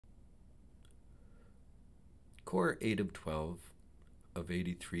Core 8 of 12 of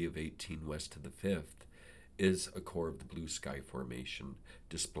 83 of 18 west of the 5th is a core of the Blue Sky Formation,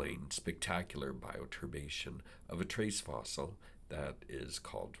 displaying spectacular bioturbation of a trace fossil that is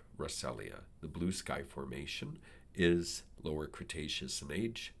called Rosselia. The Blue Sky Formation is Lower Cretaceous in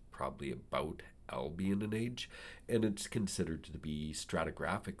age, probably about Albian in age, and it's considered to be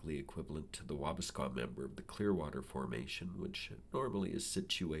stratigraphically equivalent to the Wabasca member of the Clearwater Formation, which normally is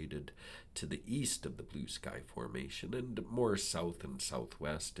situated to the east of the Blue Sky Formation, and more south and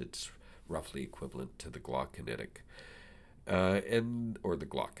southwest it's roughly equivalent to the glauconitic or the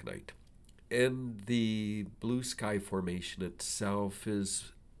glauconite. And the Blue Sky Formation itself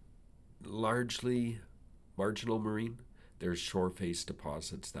is largely marginal marine. There's shore-face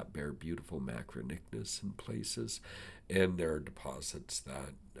deposits that bear beautiful macronychnus in places, and there are deposits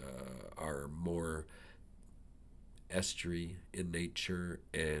that are more estuary in nature,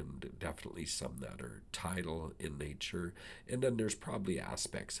 and definitely some that are tidal in nature. And then there's probably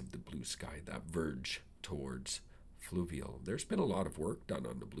aspects of the Blue Sky that verge towards fluvial. There's been a lot of work done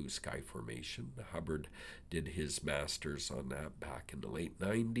on the Blue Sky Formation. Hubbard did his master's on that back in the late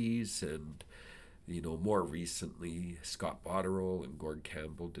 90s, and more recently, Scott Botterill and Gord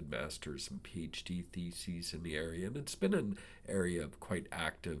Campbell did master's and PhD theses in the area, and it's been an area of quite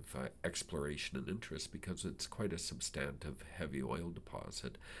active exploration and interest because it's quite a substantive heavy oil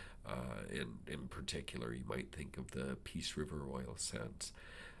deposit. In particular, you might think of the Peace River oil sands.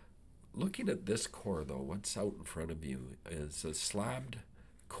 Looking at this core, though, what's out in front of you is a slabbed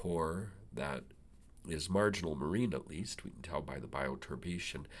core that is marginal marine, at least, we can tell by the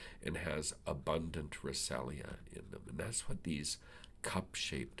bioturbation, and has abundant Rosselia in them. And that's what these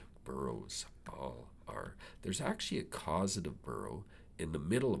cup-shaped burrows all are. There's actually a causative burrow in the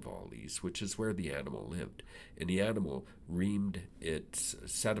middle of all these, which is where the animal lived. And the animal reamed its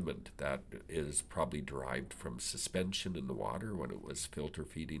sediment that is probably derived from suspension in the water when it was filter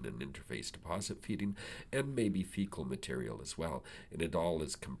feeding and interface deposit feeding, and maybe fecal material as well. And it all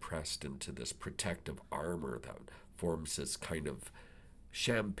is compressed into this protective armor that forms this kind of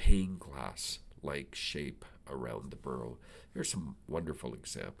champagne glass-like shape around the burrow. Here's some wonderful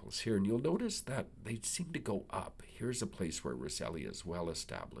examples here, and you'll notice that they seem to go up. Here's a place where Rosselia is well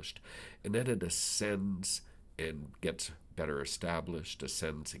established, and then it ascends and gets better established,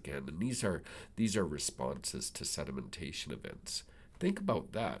 ascends again, and these are responses to sedimentation events. Think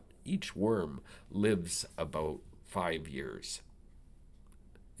about that. Each worm lives about 5 years.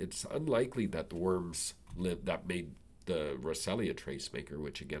 It's unlikely that the worms that made the Rosselia tracemaker,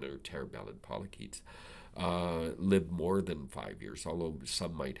 which again are tear-bellied polychaetes, live more than 5 years, although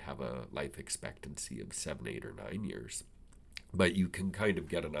some might have a life expectancy of 7, 8, or 9 years. But you can kind of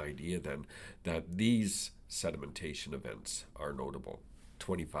get an idea then that these sedimentation events are notable.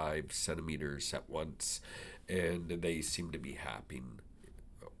 25 centimeters at once, and they seem to be happening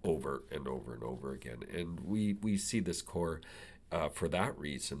over and over and over again. And we see this core for that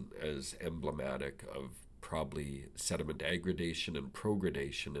reason as emblematic of probably sediment aggradation and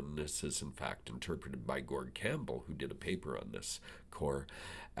progradation, and this is in fact interpreted by Gord Campbell, who did a paper on this core,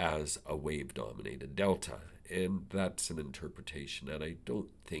 as a wave-dominated delta. And that's an interpretation that I don't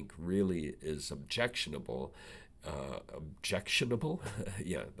think really is objectionable.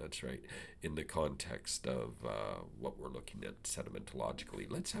 Yeah, that's right, in the context of what we're looking at sedimentologically.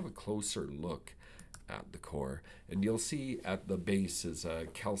 Let's have a closer look at the core, and you'll see at the base is a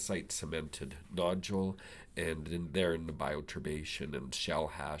calcite cemented nodule, and in the bioturbation and shell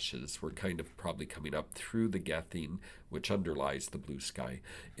hashes, we're kind of probably coming up through the gethine, which underlies the Blue Sky,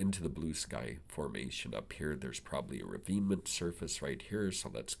 into the Blue Sky Formation. Up here there's probably a ravinement surface right here,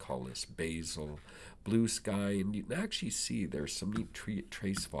 so let's call this basal Blue Sky, and you can actually see there's some neat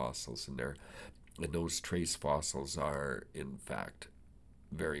trace fossils in there, and those trace fossils are in fact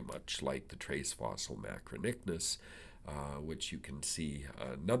very much like the trace fossil macronychnus, which you can see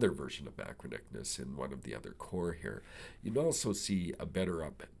another version of macronychnus in one of the other core here. You can also see a better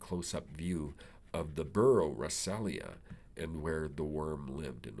close-up view of the burrow Rosselia and where the worm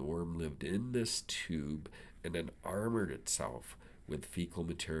lived. And the worm lived in this tube and then armored itself with fecal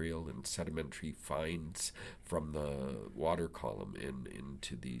material and sedimentary finds from the water column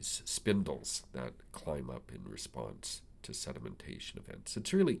into these spindles that climb up in response to sedimentation events.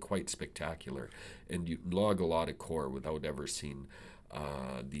 It's really quite spectacular, and you can log a lot of core without ever seeing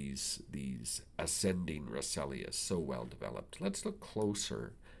these ascending Rosselia so well developed. Let's look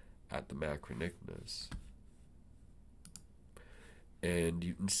closer at the macronychnus. And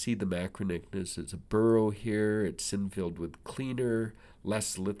you can see the macronychnus is a burrow here. It's infilled with cleaner,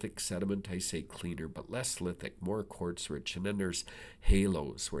 less lithic sediment. I say cleaner, but less lithic, more quartz rich. And then there's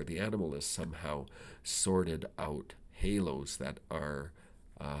halos, where the animal is somehow sorted out halos that are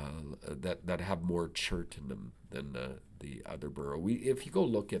that have more chert in them than the other burrow. If you go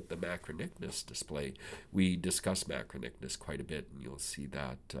look at the macronychnus display, we discuss macronychnus quite a bit, and you'll see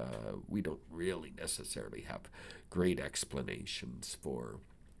that we don't really necessarily have great explanations for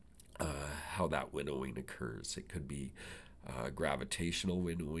how that winnowing occurs. It could be gravitational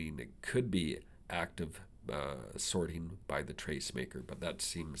winnowing, it could be active sorting by the trace maker, but that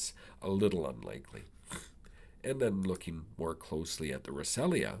seems a little unlikely. And then looking more closely at the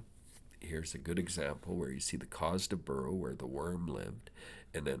Rosselia, here's a good example where you see the causative burrow where the worm lived,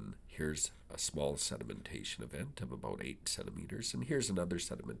 and then here's a small sedimentation event of about 8 centimeters, and here's another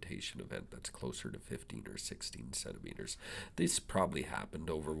sedimentation event that's closer to 15 or 16 centimeters. This probably happened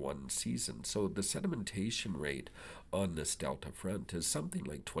over one season, so the sedimentation rate on this delta front is something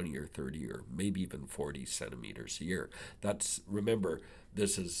like 20 or 30 or maybe even 40 centimeters a year. That's, remember,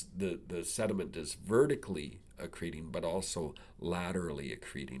 this is the sediment is vertically accreting but also laterally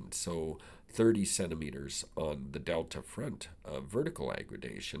accreting. So 30 centimeters on the delta front of vertical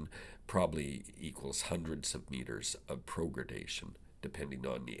aggradation probably equals hundreds of meters of progradation, depending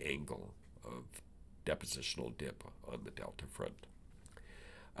on the angle of depositional dip on the delta front.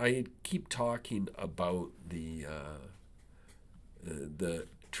 I keep talking about the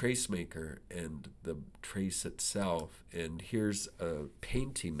trace maker and the trace itself, and here's a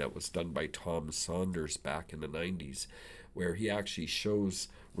painting that was done by Tom Saunders back in the 90s, where he actually shows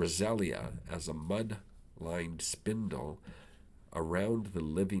Rosselia as a mud-lined spindle around the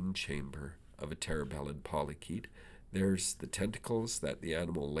living chamber of a terebellid polychaete. There's the tentacles that the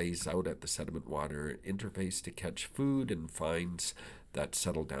animal lays out at the sediment-water interface to catch food and finds that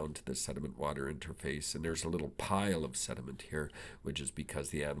settle down to the sediment-water interface. And there's a little pile of sediment here, which is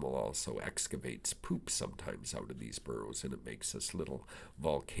because the animal also excavates poop sometimes out of these burrows, and it makes this little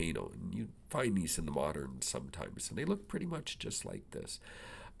volcano. And you find these in the modern sometimes, and they look pretty much just like this.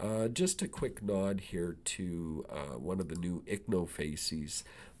 Just a quick nod here to one of the new ichnofacies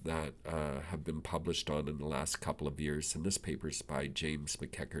that have been published on in the last couple of years, and this paper is by James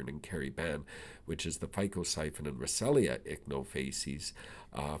McEachern and Kerry Ban, which is the Phycosiphon and Rosselia ichnofacies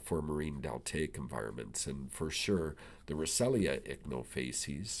for marine deltaic environments. And for sure, the Rosselia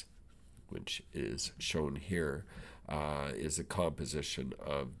ichnofacies, which is shown here, is a composition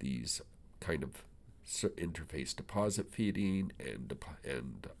of these kind of interface deposit feeding and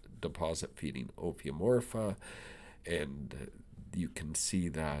deposit feeding Ophiomorpha, and you can see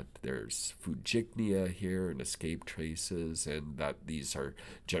that there's Fujignia here and escape traces, and that these are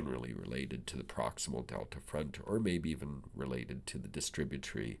generally related to the proximal delta front, or maybe even related to the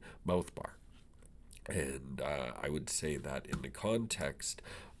distributary mouth bar. And I would say that in the context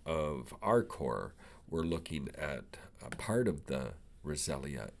of our core, we're looking at a part of the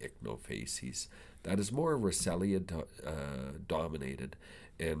Rosselia ichnofacies that is more Rosselia dominated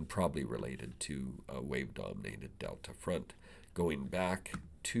and probably related to a wave-dominated delta front. Going back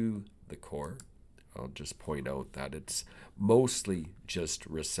to the core, I'll just point out that it's mostly just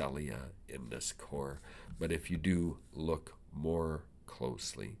Rosselia in this core, but if you do look more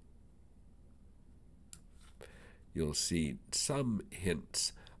closely, you'll see some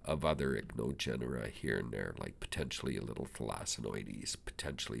hints of other ichnogenera here and there, like potentially a little thalassinoides,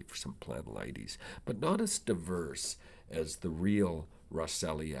 potentially for some planolydes, but not as diverse as the real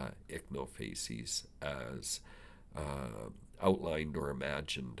Rosselia ichnofacies as outlined or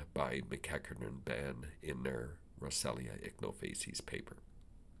imagined by McEachern and Ban in their Rosselia ichnofacies paper.